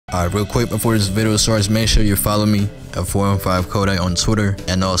Alright, real quick before this video starts, make sure you follow me at 415 Kodak on Twitter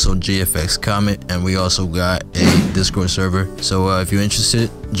and also GFX COMET, and we also got a Discord server. So if you're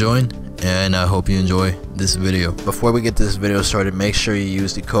interested, join, and I hope you enjoy this video. Before we get this video started, make sure you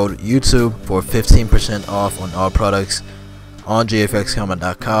use the code YouTube for 15% off on all products on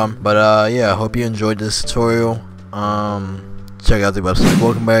gfxcomet.com. But yeah, I hope you enjoyed this tutorial. Check out the website.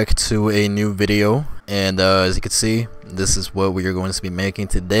 Welcome back to a new video, and as you can see, this is what we are going to be making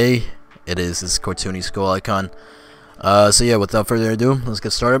today. It is this Cartoony skull icon. So yeah, without further ado, let's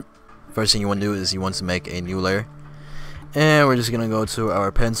get started. First thing you want to do is you want to make a new layer, and we're just gonna go to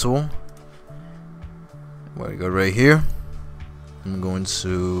our pencil. We're gonna go right here. I'm going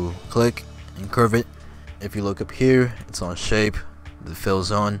to click and curve it. If you look up here, it's on shape, the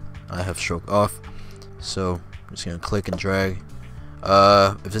fill's on, I have stroke off, so I'm just gonna click and drag.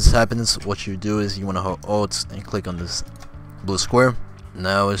 If this happens, what you do is you want to hold Alt and click on this blue square.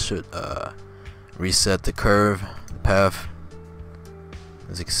 Now it should reset the curve, the path.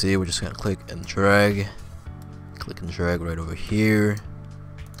 As you can see, we're just gonna click and drag right over here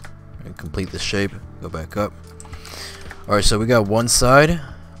and complete the shape. Go back up. Alright, so we got one side.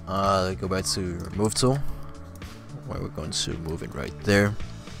 Go back to remove tool, where we're going to move it right there.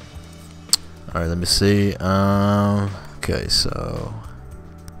 Alright, let me see. Okay, so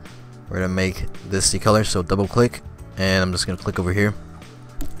we're gonna make this the color, so double click, and I'm just gonna click over here.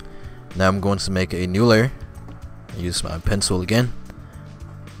 Now I'm going to make a new layer. Use my pencil again.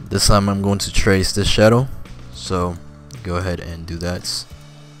 This time I'm going to trace this shadow, so go ahead and do that. Just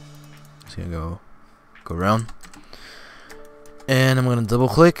gonna go around, and I'm gonna double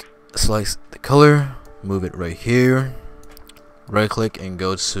click, select the color, move it right here, right click, and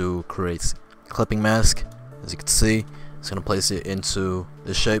go to create clipping mask. As you can see, it's gonna place it into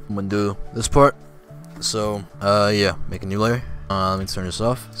the shape. I'm gonna do this part. So yeah, make a new layer. Let me turn this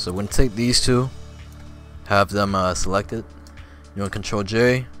off. So we're gonna take these two, have them selected. You want Control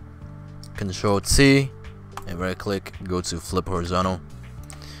J, Control T, and right click, go to flip horizontal.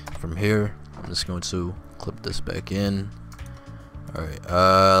 From here, I'm just going to clip this back in. Alright,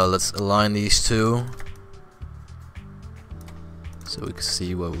 let's align these two so we can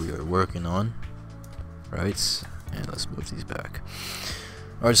see what we are working on. Right, and let's move these back.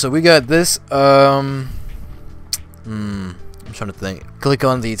 Alright, so we got this. I'm trying to think. Click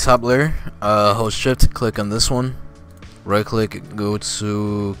on the top layer, hold shift, click on this one, right click, go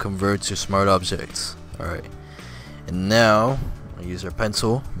to convert to smart objects. Alright, and now we'll use our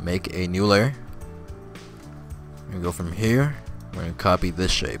pencil, make a new layer. We're gonna go from here, we're gonna copy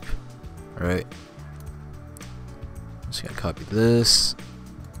this shape. Alright, just gonna copy this,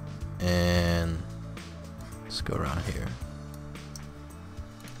 and let's go around here.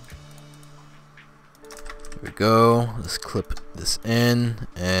 There we go. Let's clip this in,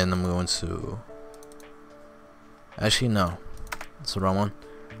 and I'm going to, actually no, that's the wrong one.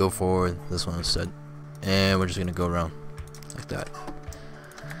 Go for this one instead, and we're just gonna go around like that.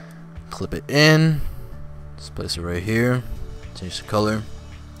 Clip it in. Let's place it right here. Change the color.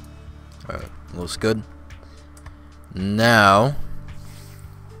 Alright, looks good. Now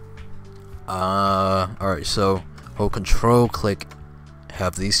alright, so hold Control, click,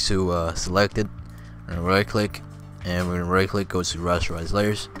 have these two selected, and right click, and we're gonna right click, go to rasterize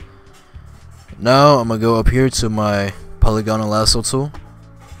layers. Now I'm gonna go up here to my polygonal lasso tool,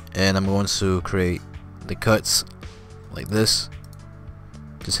 and I'm going to create the cuts like this.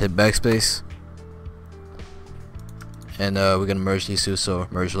 Just hit backspace, and we're gonna merge these two, so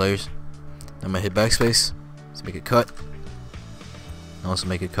merge layers. I'm gonna hit backspace to make a cut. Also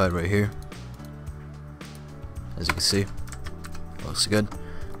make a cut right here. As you can see, looks good.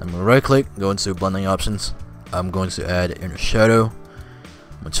 I'm gonna right click, go into blending options. I'm going to add inner shadow.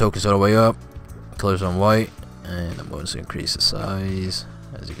 I'm gonna focus all the way up, colors on white, and I'm going to increase the size.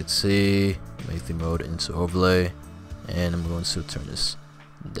 As you can see, make the mode into overlay, and I'm going to turn this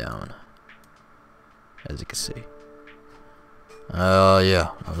down. As you can see, yeah,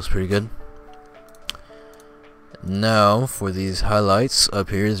 that was pretty good. Now for these highlights up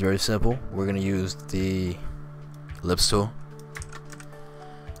here is very simple. We're gonna use the ellipse tool.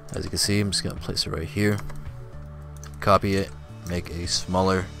 As you can see, I'm just gonna place it right here, copy it, make a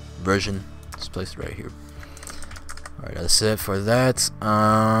smaller version, just place it right here. Alright, that's it for that.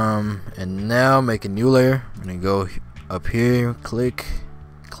 And now make a new layer. I'm gonna go up here, click,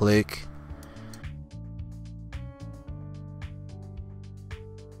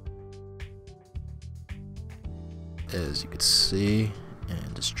 as you can see,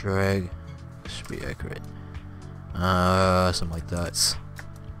 and just drag. Should be accurate. Something like that.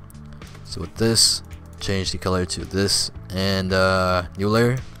 So with this, change the color to this, and new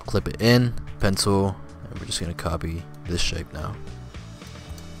layer, clip it in, pencil, and we're just gonna copy this shape now.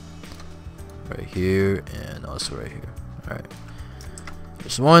 Right here and also right here. Alright.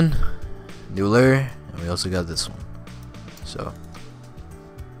 There's one, new layer, and we also got this one. So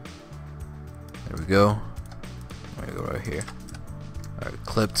there we go. I'm gonna go right here. Alright,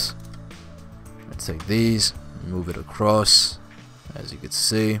 clipped. Let's take these, move it across, as you can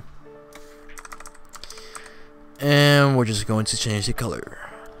see. And we're just going to change the color.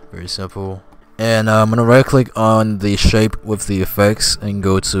 Very simple. And I'm gonna right click on the shape with the effects and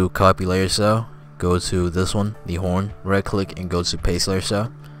go to copy layer cell. Go to this one, the horn. Right click and go to paste layer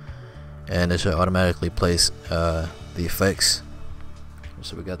cell. And it should automatically place the effects.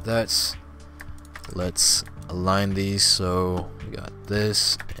 So we got that. Let's align these. So we got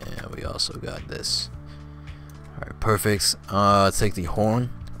this and we also got this. Alright, perfect. Take the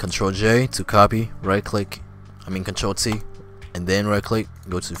horn, Control J to copy, right click, Control T, and then right click,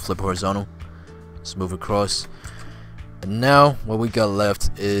 go to flip horizontal. Let's move across. And now what we got left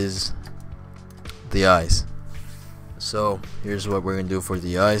is the eyes. So here's what we're gonna do for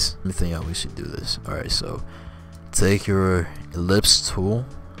the eyes. Let me think how we should do this. Alright, so take your ellipse tool.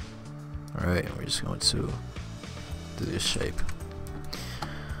 Alright, and we're just going to do this shape.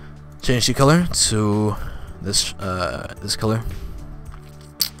 Change the color to this color.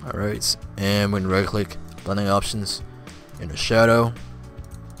 Alright, and when right click, blending options, inner shadow,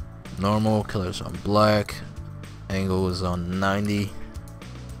 normal, colors on black, angle is on 90,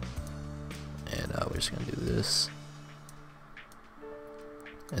 and we're just gonna do this,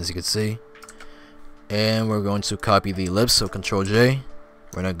 as you can see. And we're going to copy the ellipse, so Control J.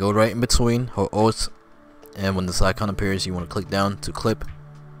 We're gonna go right in between, hold Alt, and when this icon appears, you want to click down to clip.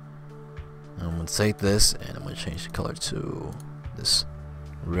 And I'm gonna take this, and I'm gonna change the color to this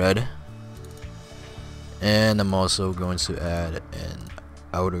red. And I'm also going to add an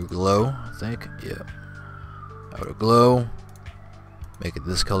outer glow, I think. Yeah. Outer glow. Make it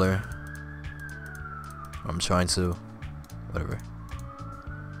this color. I'm trying to. Whatever.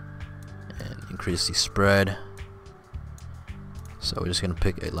 And increase the spread. So we're just gonna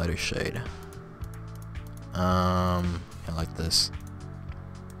pick a lighter shade. Kind of like this.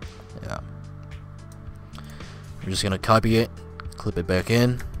 Yeah. We're just gonna copy it, clip it back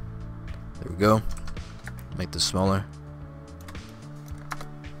in. There we go. Make this smaller.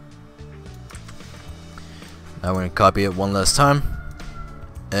 Now we're gonna copy it one last time,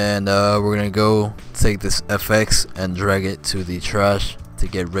 and we're gonna go take this FX and drag it to the trash to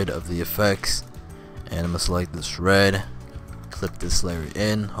get rid of the effects. And I'm gonna select this red, clip this layer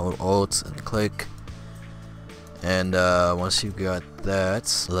in, hold Alt and click. And once you got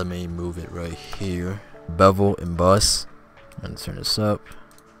that, let me move it right here. Bevel, emboss. I'm gonna turn this up.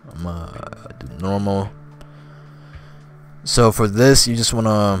 I'm gonna do normal. So for this, you just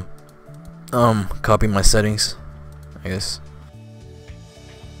wanna copy my settings, I guess.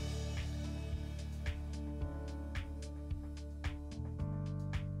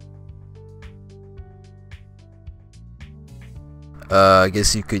 I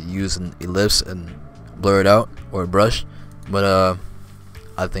guess you could use an ellipse and blur it out, or a brush, but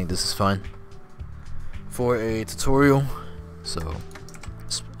I think this is fine for a tutorial. So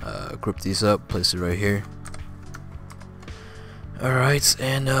group these up, place it right here. Alright,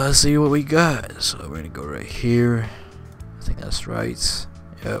 and see what we got. So we're gonna go right here. I think that's right.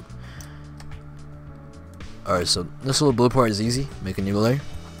 Yep. Alright, so this little blue part is easy. Make a new layer.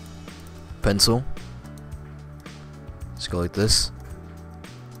 Pencil. Let's go like this.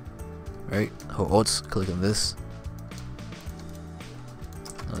 Right, hold Alt, click on this.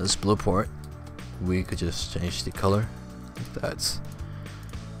 Now this blue part, we could just change the color like that.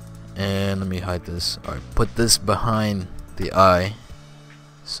 And let me hide this. Alright, put this behind the eye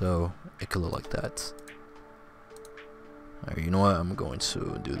so it could look like that. Alright, you know what? I'm going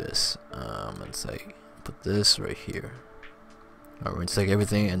to do this. I'm gonna say put this right here. Alright, we're gonna take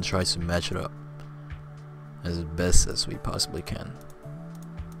everything and try to match it up as best as we possibly can.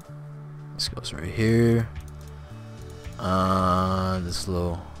 This goes right here. This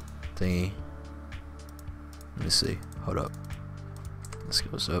little thingy. Let me see. Hold up. This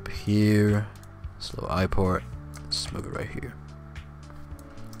goes up here. This little eye part. Let's move it right here.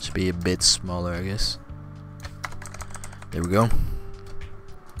 Should be a bit smaller, I guess. There we go.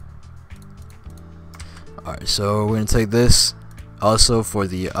 Alright, so we're gonna take this. Also for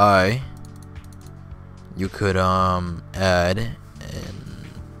the eye, you could add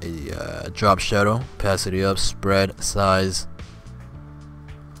a drop shadow, opacity up, spread, size,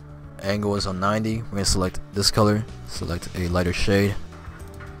 angle is on 90. We're gonna select this color, select a lighter shade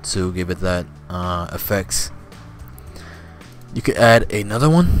to give it that effects. You could add another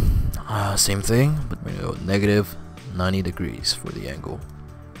one, same thing, but we're gonna go negative 90 degrees for the angle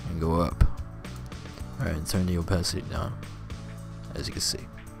and go up. Alright, turn the opacity down, as you can see.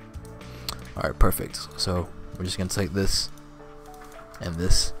 Alright, perfect. So we're just gonna take this and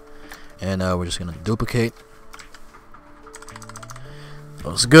this, and we're just gonna duplicate.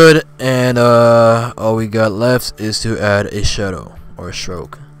 Looks good, and all we got left is to add a shadow or a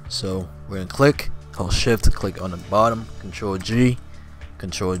stroke. So we're gonna click, hold shift, click on the bottom, control G,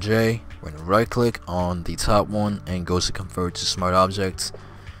 control J. We're gonna right click on the top one and go to convert to smart objects.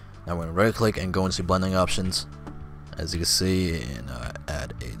 Now we're gonna right click and go into blending options, as you can see, and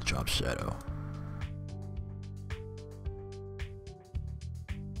add a drop shadow.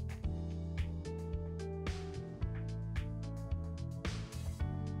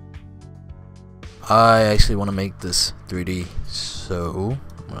 I actually want to make this 3D, so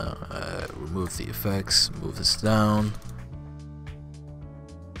I'm gonna remove the effects, move this down.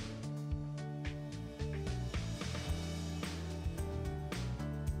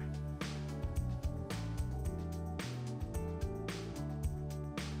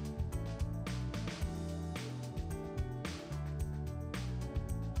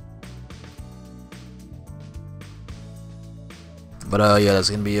 But yeah, that's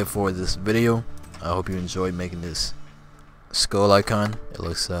gonna be it for this video. I hope you enjoyed making this skull icon. It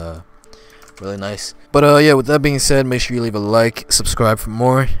looks really nice. But yeah, with that being said, make sure you leave a like, subscribe for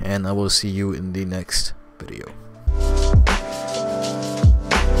more, and I will see you in the next video.